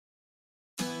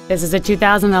This is a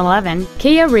 2011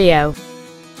 Kia Rio.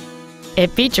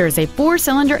 It features a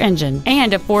 4-cylinder engine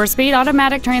and a 4-speed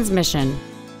automatic transmission.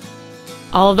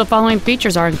 All of the following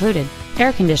features are included: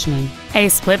 air conditioning, a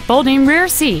split folding rear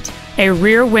seat, a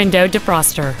rear window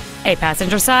defroster, a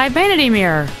passenger side vanity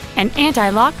mirror, an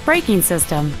anti-lock braking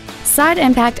system, side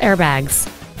impact airbags,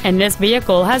 and this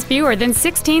vehicle has fewer than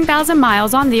 16,000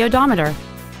 miles on the odometer.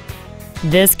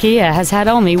 This Kia has had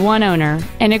only one owner,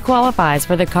 and it qualifies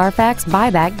for the Carfax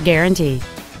buyback guarantee.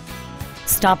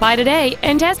 Stop by today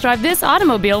and test drive this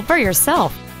automobile for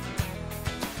yourself.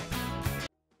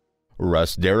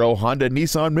 Russ Darrow Honda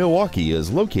Nissan Milwaukee is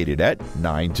located at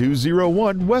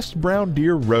 9201 West Brown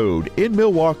Deer Road in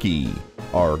Milwaukee.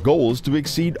 Our goal is to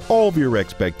exceed all of your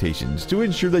expectations to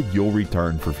ensure that you'll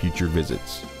return for future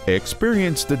visits.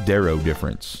 Experience the Darrow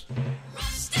difference.